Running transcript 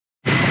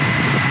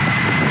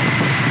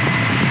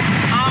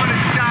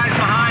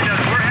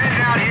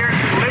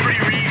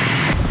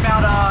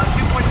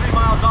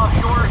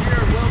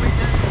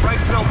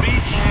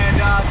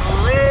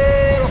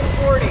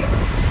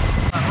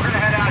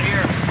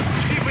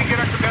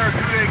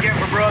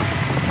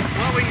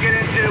what we can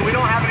get into. We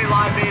don't have any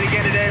live bait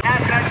again today.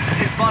 Cast net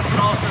is busted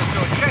also,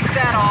 so check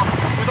that off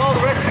with all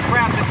the rest of the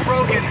crap that's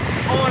broken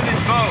on this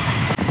boat.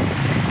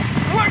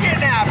 We're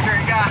getting after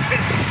it, guys.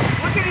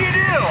 What can you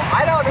do?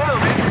 I don't know,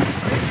 man.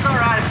 This is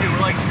our attitude.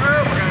 We're like, screw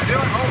it, we're gonna do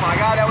it. Oh my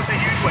God, that was a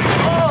huge wave.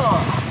 Oh,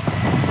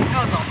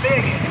 that was a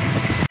big one.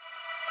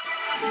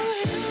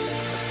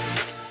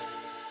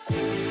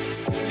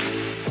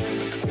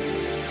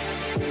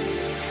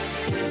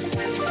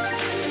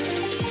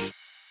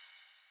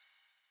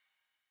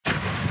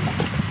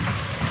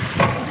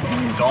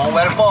 Don't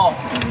let it fall.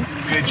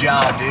 Good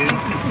job, dude.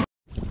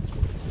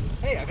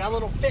 Hey, I got a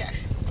little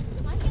fish.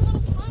 Might be a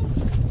little fun.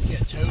 Yeah,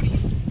 toady.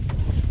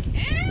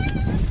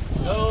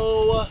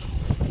 No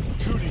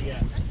cuda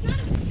yet. That's not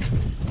a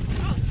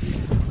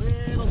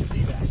Little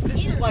sea bass.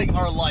 This is like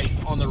our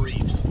life on the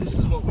reefs. This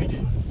is what we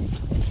do.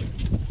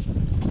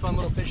 Fun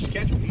little fish to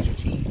catch with. These are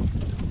team.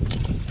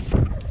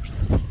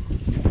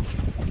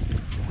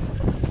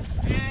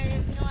 I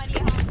have no idea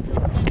how I'm still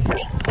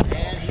standing.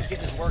 And he's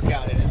getting his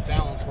workout in, his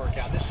balance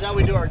workout. This is how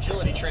we do our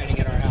agility training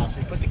in our house.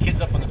 We put the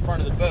kids up on the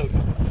front of the boat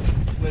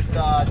with 2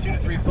 to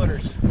 3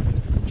 footers.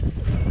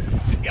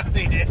 See how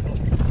they do.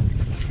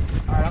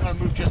 All right, I'm gonna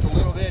move just a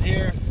little bit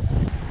here.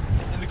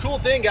 And the cool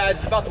thing,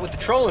 guys, is with the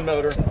trolling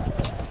motor,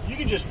 you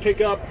can just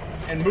pick up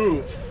and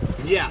move.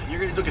 Yeah, you're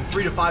gonna be looking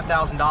 $3,000 to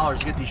 $5,000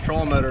 to get these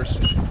trolling motors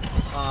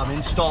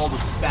installed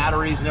with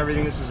batteries and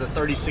everything. This is a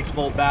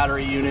 36-volt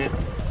battery unit.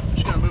 I'm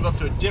just gonna move up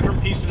to a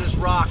different piece of this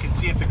rock and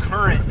see if the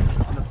current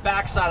on the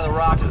back side of the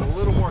rock is a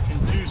little more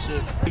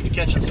conducive to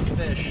catching some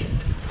fish.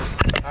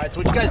 All right,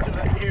 so what you guys do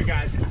here,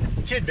 guys,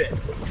 tidbit.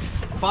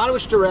 Find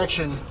which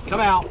direction, come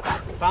out,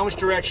 find which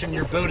direction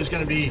your boat is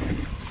gonna be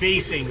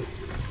facing.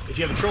 If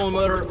you have a trolling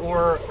motor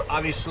or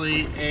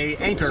obviously a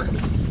anchor,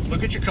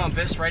 look at your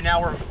compass. Right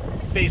now we're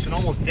facing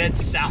almost dead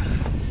south.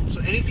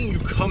 So anything you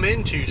come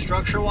into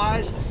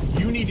structure-wise,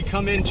 you need to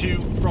come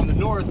into from the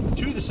north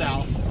to the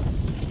south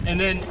and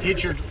then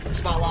hit your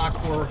spot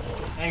lock or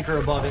anchor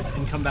above it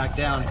and come back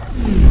down.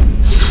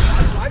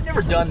 I've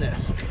never done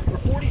this. We're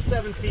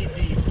 47 feet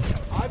deep.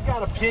 I've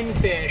got a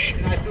pinfish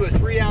and I threw a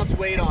 3-ounce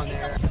weight on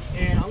there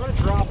and I'm gonna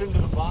drop him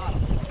to the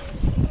bottom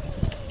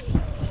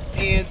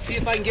and see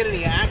if I can get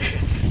any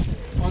action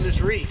on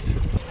this reef.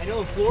 I know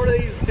in Florida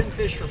they use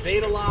pinfish for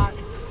bait a lot.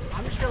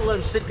 I'm just gonna let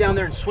him sit down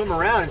there and swim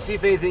around and see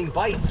if anything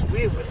bites.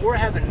 We're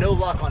having no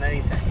luck on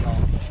anything, y'all.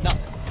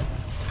 Nothing.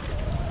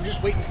 I'm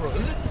just waiting for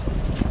it.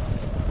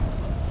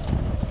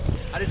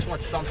 I just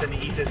want something to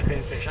eat this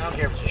pinfish. I don't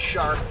care if it's a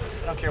shark.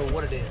 I don't care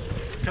what it is.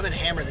 Come and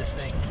hammer this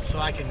thing so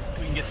we can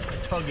get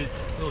a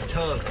little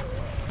tug.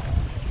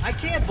 I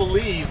can't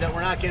believe that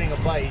we're not getting a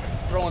bite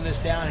throwing this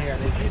down here.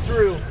 If you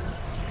threw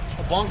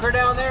a bunker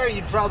down there,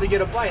 you'd probably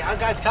get a bite.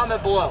 Guys,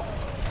 comment below.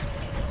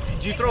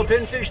 Do you throw a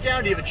pinfish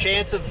down? Do you have a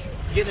chance of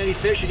getting any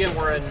fish? Again,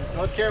 we're in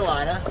North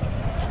Carolina.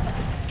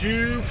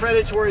 Do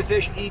predatory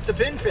fish eat the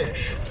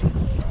pinfish?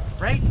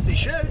 Right? They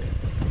should.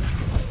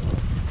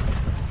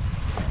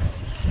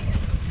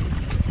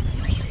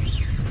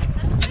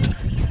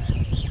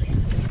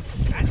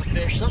 That's a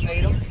fish. Something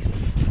ate him.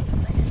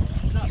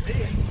 It's not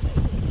big.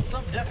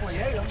 Something definitely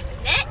ate him.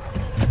 Net?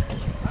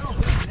 I don't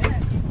think it's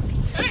net.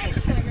 Alright, I'm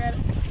just gonna grab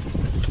it.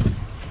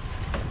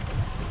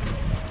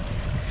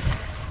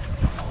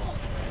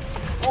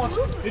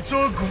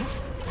 Oh,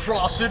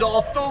 cross it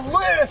off the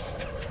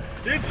list.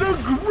 It's a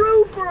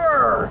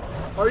grouper.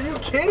 Are you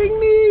kidding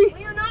me?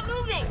 We are not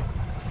moving.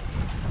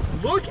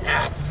 Look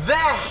at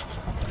that.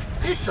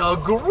 It's a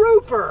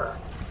grouper.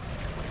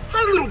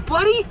 Hi, little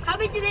buddy. How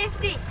big do they have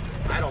to be?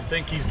 I don't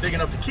think he's big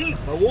enough to keep,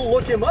 but we'll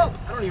look him up.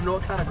 I don't even know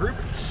what kind of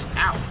grouper.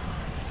 Ow.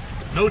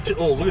 No,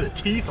 oh, look at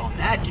the teeth on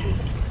that dude.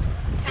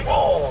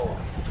 Whoa.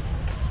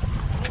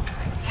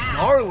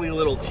 Gnarly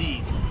little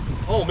teeth.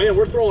 Oh man,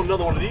 we're throwing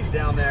another one of these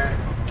down there.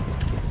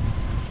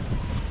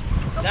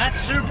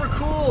 That's super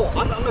cool.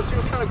 I'm gonna see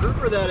what kind of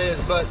grouper that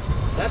is, but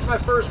that's my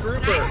first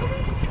grouper.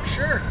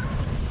 Sure.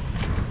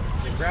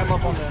 Grab him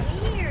up on that.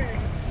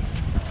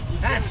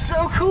 That's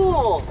so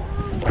cool.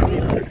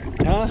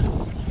 Huh?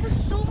 It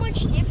was so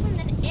much different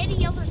than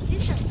any other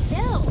fish I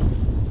felt.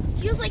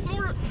 He was like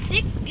more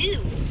thick goo.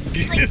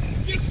 He's like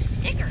this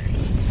thicker.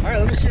 All right,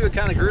 let me see what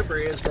kind of grouper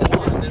he is for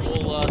one, and then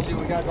we'll see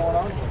what we got going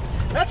on here.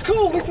 That's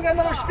cool. At least we got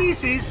another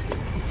species.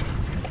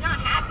 He's not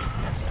happy,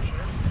 that's for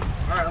sure.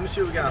 All right, let me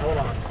see what we got. Hold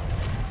on.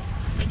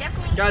 They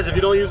definitely. Guys, if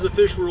you don't use the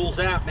Fish Rules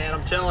app, man,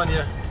 I'm telling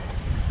you,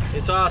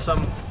 it's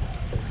awesome.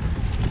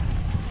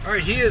 All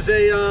right, he is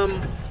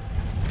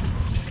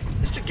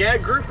just a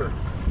gag grouper.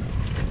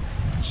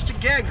 Just a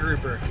gag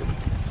grouper.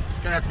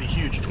 Gonna have to be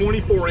huge,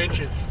 24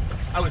 inches.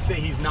 I would say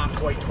he's not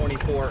quite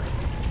 24. All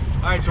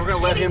right, so we're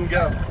gonna let him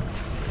go.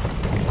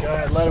 Go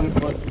ahead,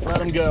 let's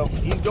let him go.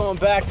 He's going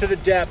back to the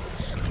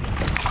depths.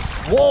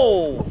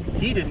 Whoa,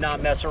 he did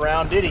not mess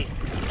around, did he?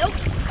 Nope.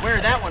 Where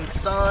that one,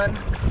 son?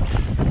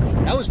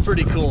 That was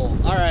pretty cool.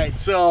 All right,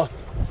 so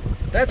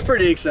that's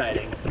pretty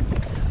exciting.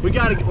 We're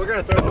gonna throw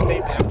this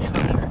bait back down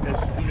there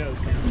because who knows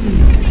now.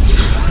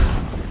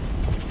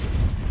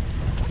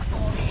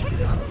 I don't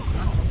know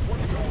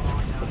what's going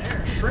on down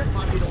there. Shrimp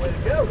might be the way to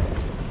go.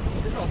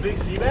 Oh, big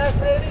sea bass,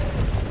 maybe?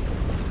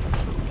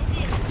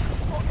 Is it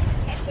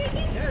head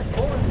shaking? Yeah, it's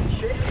pulling and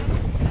shaking.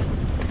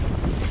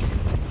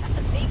 That's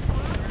a big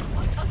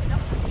one.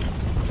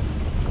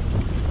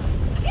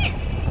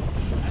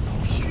 That's a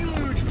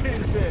huge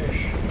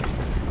pinfish.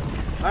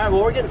 All right,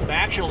 well, we're getting some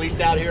action at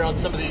least out here on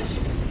some of these,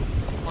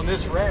 on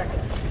this wreck.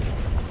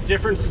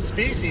 Different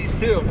species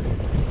too.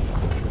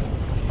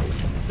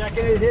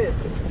 Second it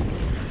hits.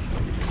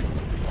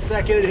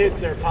 Second it hits,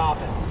 they're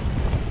popping.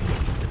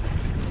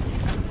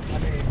 I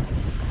mean,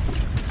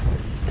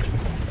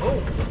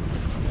 oh.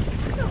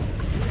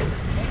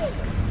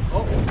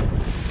 Oh.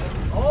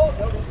 Oh,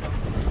 no, it's gone.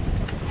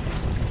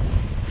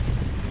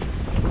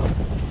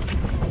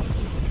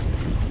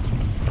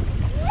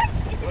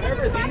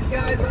 Whatever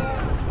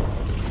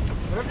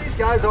these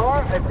guys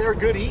are, if they're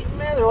good eating,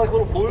 man, they're like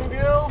little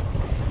bluegill.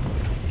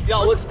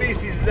 Yo, what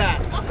species is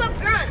that? Look up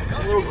grunts. A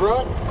little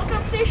grunt? Look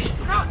up fish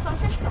grunts on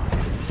fish talk.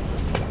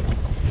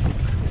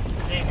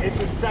 Dang, it's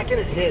the second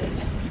it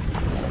hits.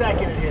 The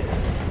second it hits.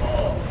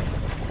 Oh.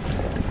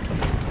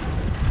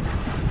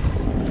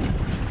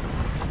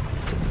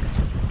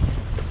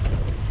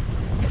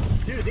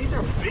 Dude, these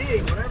are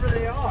big, whatever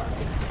they are.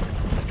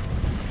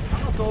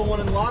 I'm gonna throw one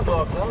in the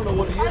logbook. I don't know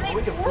what he is, but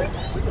we can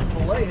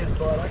fillet his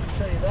butt, I can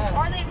tell you that.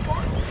 Are they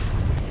forky?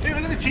 Dude,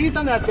 look at the teeth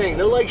on that thing.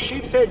 They're like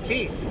sheep's head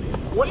teeth.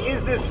 What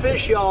is this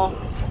fish, y'all?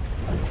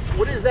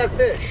 What is that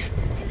fish?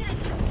 Is it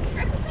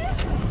triple tail?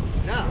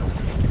 No.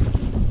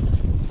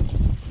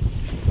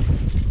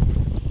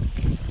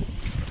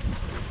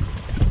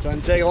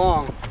 Doesn't take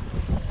long.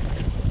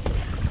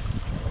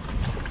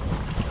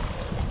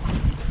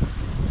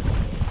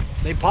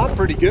 They pop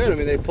pretty good. I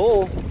mean, they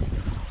pull.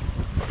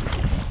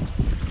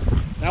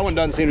 That one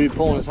doesn't seem to be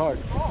pulling as hard.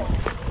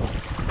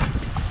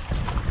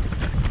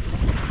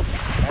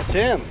 That's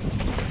him.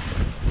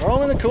 Throw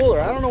them in the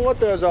cooler. I don't know what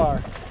those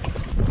are.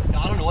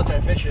 I don't know what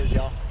that fish is,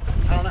 y'all.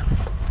 I don't know.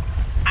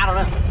 I don't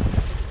know.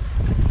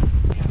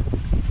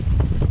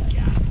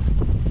 Yeah.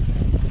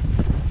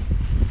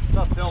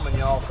 Tough filming,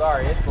 y'all.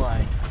 Sorry, it's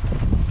like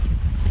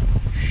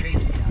shaky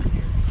out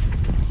here.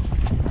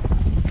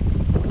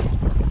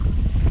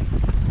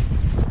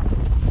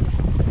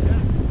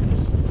 Yeah,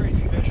 this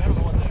crazy fish. I don't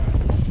know what they are.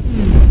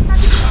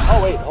 Oh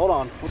wait, hold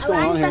on. What's going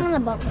on here? I've done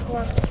in the boat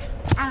before.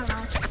 I don't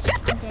know.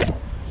 Okay.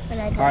 But I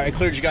All right, I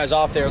cleared you guys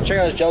off there. Check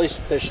out this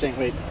jellyfish thing.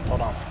 Wait,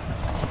 hold on.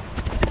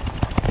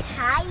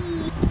 Hi.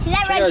 See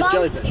that Check red out this bone?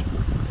 jellyfish.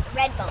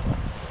 Red bone.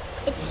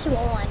 It's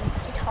swollen.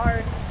 It's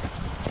hard.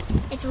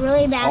 It's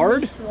really badly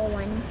hard?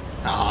 swollen.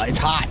 Oh, it's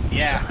hot.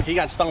 Yeah, he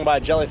got stung by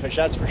a jellyfish,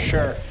 that's for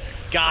sure.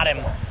 Got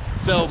him.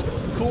 So,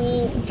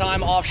 cool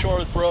time offshore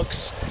with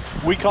Brooks.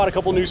 We caught a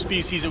couple new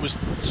species. It was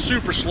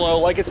super slow,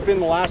 like it's been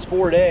the last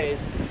 4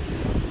 days.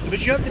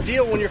 But you have to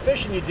deal, when you're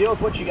fishing, you deal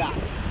with what you got.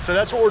 So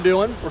that's what we're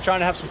doing. We're trying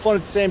to have some fun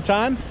at the same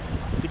time.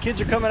 The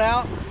kids are coming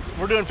out.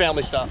 We're doing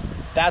family stuff.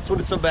 That's what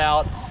it's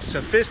about.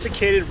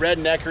 Sophisticated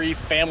redneckery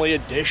family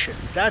edition.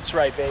 That's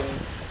right, baby.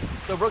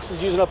 So Brooks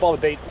is using up all the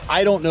bait.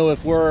 I don't know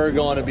if we're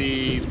going to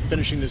be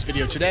finishing this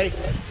video today,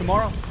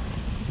 tomorrow.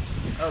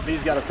 Oh,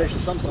 B's got a fish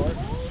of some sort.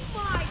 Oh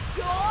my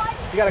god.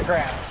 You got a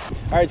crab.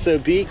 All right, so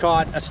B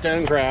caught a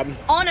stone crab.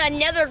 On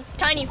another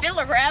tiny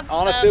fiddler crab.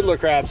 On a fiddler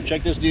crab.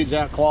 Check this dude's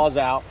out, claws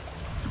out.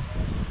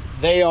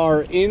 They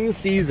are in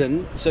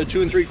season, so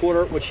 2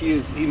 3/4, which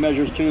he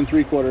measures 2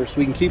 3/4, so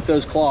we can keep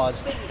those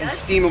claws and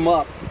steam them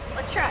up.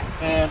 Let's try.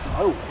 And,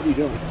 oh, what are you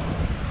doing?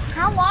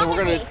 How long So we're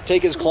gonna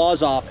take his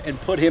claws off and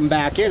put him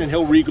back in, and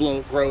he'll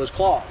regrow his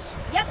claws.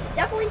 Yep,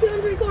 definitely 2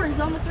 3/4,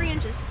 almost 3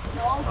 inches.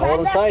 No,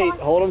 Hold him tight,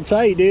 hold him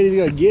tight, dude. He's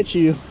gonna get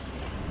you.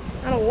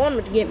 I don't want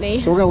him to get me.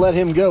 So we're gonna let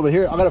him go, but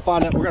here we're gonna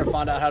find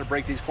out how to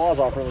break these claws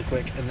off really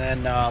quick, and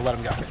then let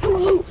him go.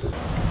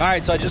 All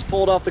right, so I just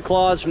pulled off the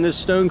claws from this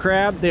stone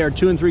crab. They are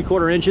 2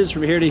 3/4 inches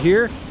from here to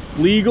here,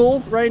 legal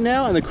right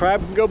now, and the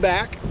crab can go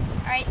back. All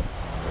right,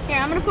 here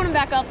I'm gonna put him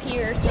back up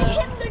here. So wish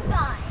him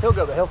goodbye. He'll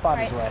go, but he'll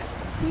find his way.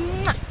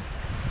 Mwah.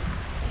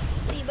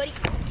 See you, buddy.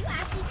 You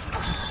assy.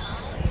 Oh,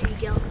 there you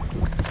go.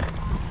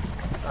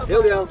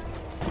 He'll go.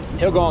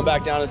 He'll go on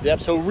back down to the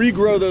depths. He'll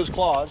regrow those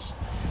claws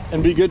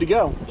and be good to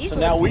go. So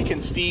now we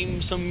can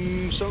steam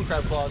some stone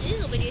crab claws. These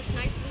will be nice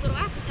little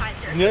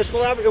appetizer. Nice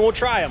little appetizer, and we'll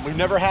try them. We've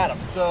never had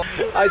them, so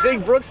I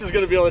think Brooks is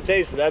going to be able to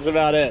taste it. That's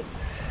about it.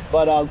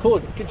 But cool,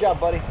 good job,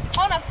 buddy.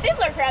 On a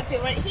fiddler crab too,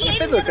 but he ate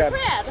fiddler another crab.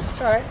 crab. That's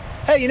all right.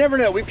 Hey, you never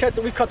know. We've caught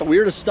the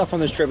weirdest stuff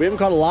on this trip. We haven't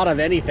caught a lot of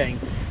anything.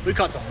 We've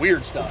caught some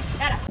weird stuff.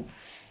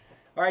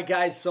 All right,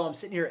 guys, so I'm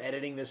sitting here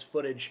editing this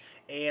footage,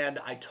 and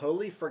I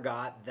totally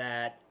forgot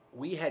that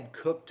we had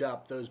cooked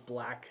up those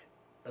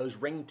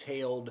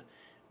ring-tailed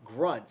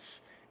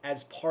grunts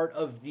as part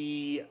of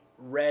the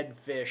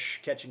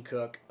redfish catch and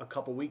cook a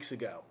couple weeks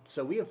ago.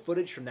 So we have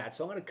footage from that.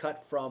 So I'm going to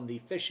cut from the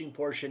fishing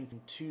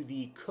portion to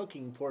the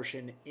cooking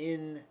portion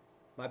in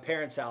my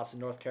parents' house in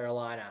North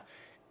Carolina.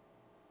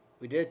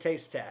 We did a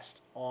taste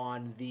test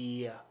on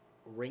the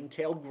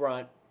ring-tailed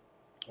grunt,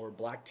 or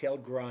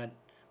black-tailed grunt,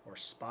 or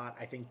spot,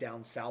 I think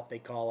down south they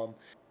call them,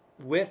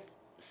 with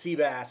sea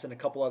bass and a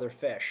couple other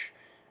fish.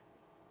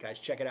 Guys,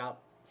 check it out.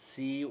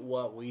 see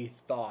what we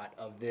thought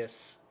of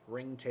this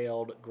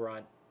ring-tailed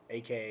grunt,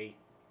 aka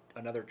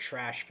another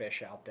trash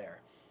fish out there.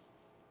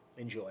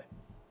 Enjoy.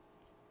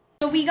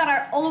 So we got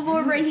our olive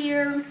oil right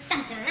here.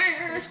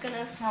 Just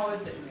gonna How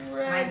is it?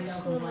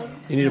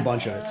 You need a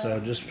bunch of it, so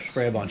just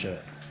spray a bunch of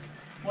it.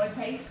 What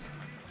taste?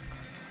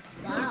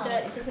 wow.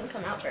 It doesn't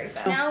come out very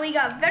fast. Now we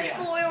got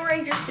vegetable oil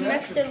right just to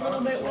mix it a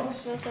little bit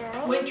with our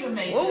olive. Winter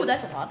made. Oh,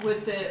 that's a lot.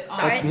 With the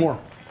That's more.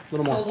 A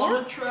little more.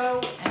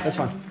 cilantro and That's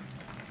fine.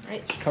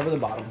 Right. Cover the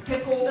bottom.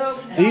 pickles.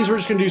 These we're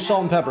just going to do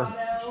salt and pepper.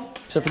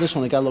 Except for this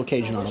one, it got a little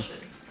Cajun on them.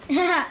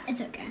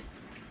 It's okay.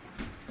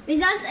 Is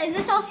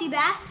this all sea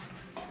bass?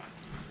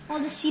 All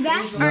the sea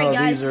bass? No, Alright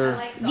guys. these are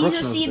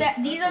Sea bass.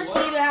 These are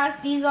sea bass.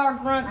 These are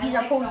grunt. These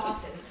are porgy.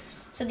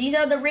 So these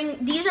are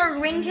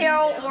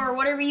ringtail or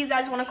whatever you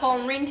guys want to call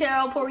them,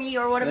 ringtail, porgy,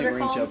 or whatever they're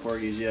called. ringtail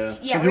porgies, yeah.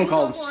 Yeah, Some people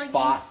call them ringtail porgy.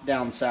 spot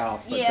down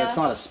south, but Yeah. that's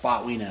not a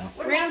spot we know.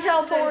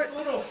 Ringtail porgy.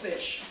 Little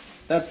fish.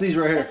 That's these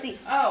right here. That's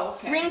these. Oh,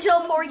 okay.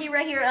 Ringtail porgy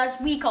right here, as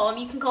we call them.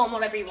 You can call them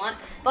whatever you want.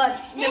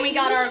 But then we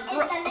got our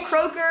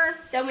croaker.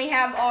 Then we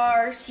have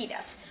our sea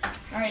bass.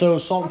 So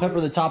salt and pepper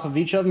at the top of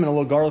each of them, and a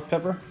little garlic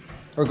pepper,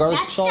 or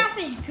garlic salt.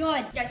 is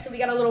good. Yeah, so we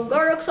got a little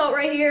garlic salt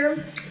right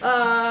here,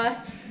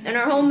 and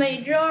our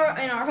homemade jar,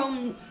 and our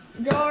home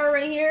jar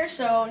right here.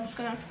 So I'm just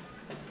gonna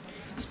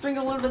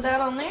sprinkle a little bit of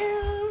that on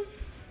there.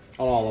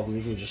 On all of them,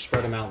 you can just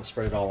spread them out and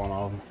spread it all on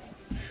all of them.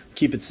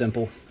 Keep it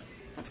simple.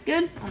 That's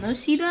good on those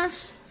sea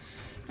bass.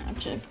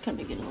 Actually, kind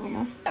of get a little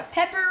more. Got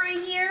pepper right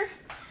here,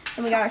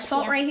 and we got our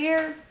salt right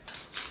here.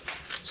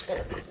 Just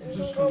gonna put a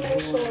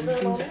little salt on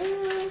there.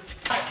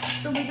 Alright,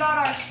 so we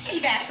got our sea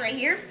bass right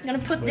here. I'm gonna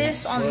put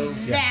this on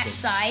that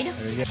side.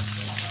 There you go.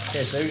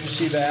 Okay, so there's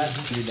your sea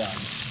bass. You're done.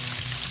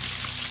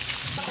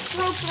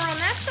 Croaker on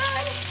that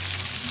side.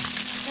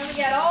 And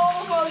we got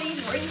all of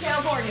these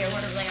ringtail porgy or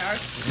whatever they are.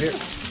 Here.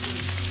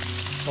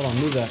 Hold on,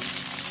 move that.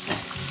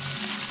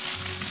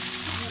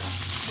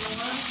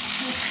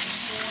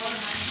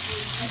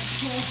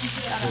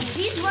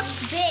 These look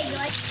big.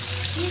 Like,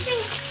 you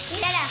think,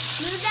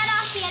 move that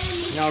off the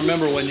enemy. Now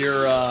remember, when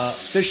your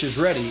fish is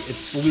ready,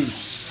 it's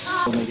loose.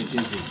 We'll make it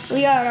easy.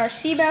 We got our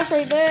sea bass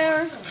right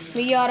there.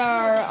 We got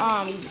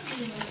our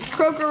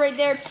croaker right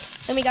there.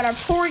 Then we got our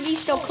porgy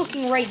still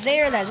cooking right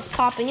there. That is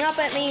popping up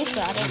at me,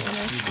 so I don't know.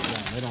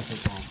 They don't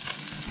take long.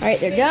 All right,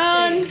 they're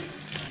done.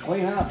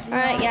 Clean up. All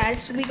right,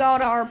 guys, so we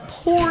got our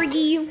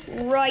porgy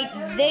right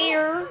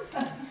there.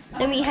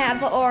 Then we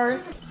have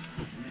our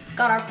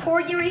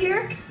porgy right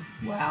here.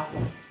 Wow.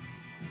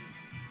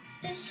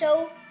 It's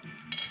so.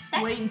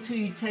 Wait until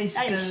you taste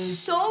That is those.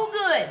 so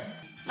good.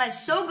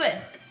 That's so good.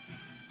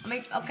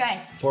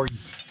 Okay. Porgy.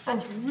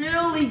 That's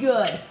really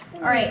good.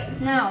 All right,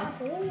 now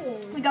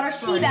we got our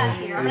sea bass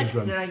here. I'm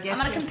Did I get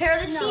gonna you? compare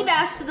the sea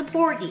bass to the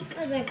porgy.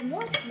 I was like,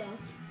 what the?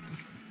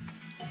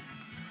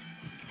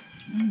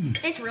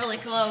 It's really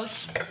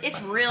close.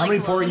 It's really How many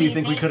close. porgy do you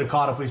think we could have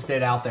caught if we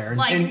stayed out there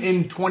Like-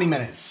 in 20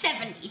 minutes?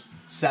 70.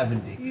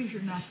 70. Use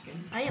your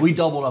napkin. We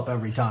doubled up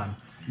every time.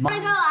 I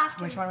go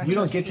after. Which one am I You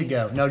don't supposed get to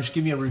go. No, just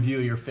give me a review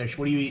of your fish.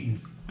 What are you eating?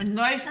 A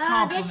nice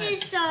compliment. This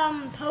is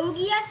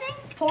pogie, I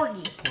think.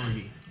 Porgy.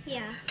 Porgy.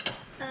 Yeah.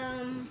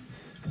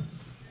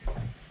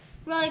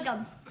 Really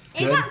good. It's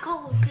Good? not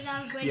cold because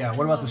I was waiting. Yeah, for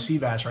what the about the sea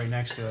bass right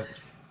next to it?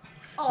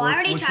 Oh, I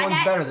already Which tried one's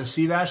that. better, the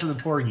sea bass or the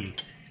porgy?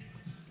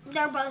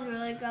 They're both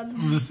really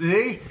good.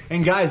 See?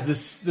 And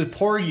guys, the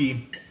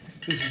porgy,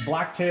 this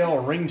blacktail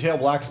or ringtail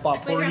black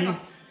spot porgy,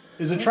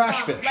 is a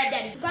trash fish. Red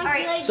Daddy. All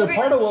right. So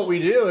part of what we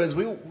do is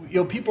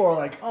people are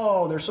like,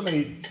 oh, there's so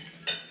many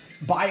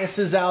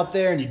biases out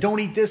there, and you don't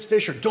eat this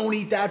fish or don't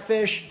eat that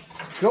fish.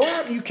 Go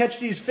out and you catch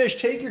these fish.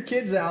 Take your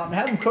kids out and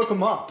have them cook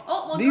them up.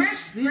 Oh, well,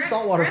 these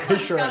saltwater Grandpa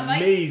fish are just got a bite.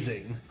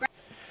 amazing.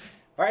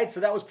 All right,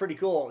 so that was pretty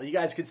cool. You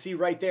guys could see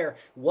right there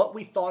what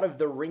we thought of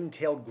the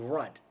ring-tailed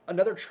grunt.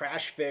 Another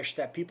trash fish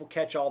that people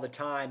catch all the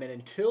time, and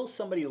until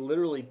somebody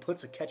literally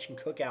puts a catch and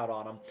cook out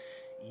on them,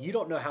 you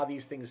don't know how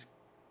these things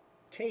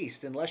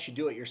taste unless you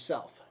do it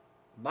yourself.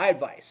 My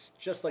advice,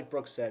 just like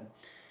Brooke said,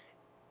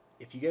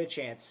 if you get a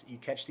chance, you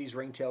catch these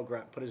ringtail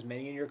grunt, put as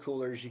many in your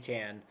cooler as you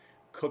can,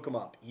 cook them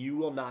up. You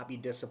will not be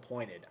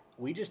disappointed.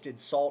 We just did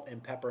salt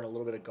and pepper and a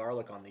little bit of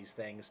garlic on these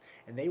things,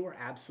 and they were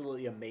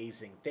absolutely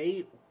amazing.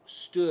 They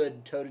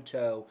stood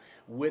toe-to-toe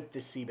with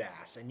the sea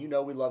bass, and you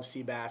know we love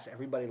sea bass.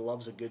 Everybody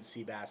loves a good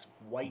sea bass.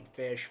 White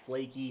fish,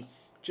 flaky,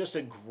 just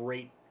a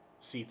great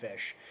sea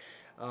fish.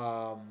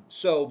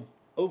 So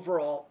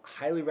overall,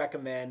 highly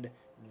recommend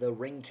the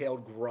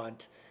ring-tailed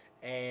grunt.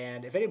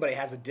 And if anybody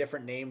has a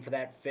different name for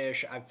that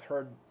fish, I've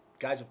heard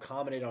guys have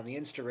commented on the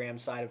Instagram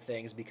side of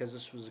things, because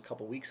this was a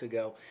couple weeks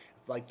ago,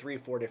 like 3 or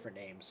 4 different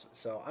names.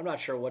 So I'm not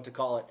sure what to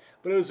call it,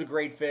 but it was a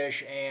great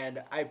fish,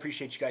 and I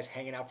appreciate you guys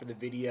hanging out for the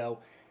video.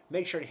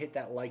 Make sure to hit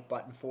that like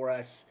button for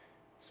us,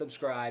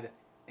 subscribe,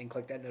 and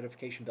click that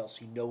notification bell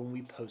so you know when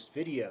we post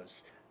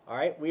videos. All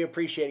right, we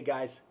appreciate it,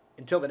 guys.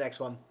 Until the next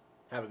one,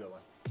 have a good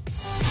one.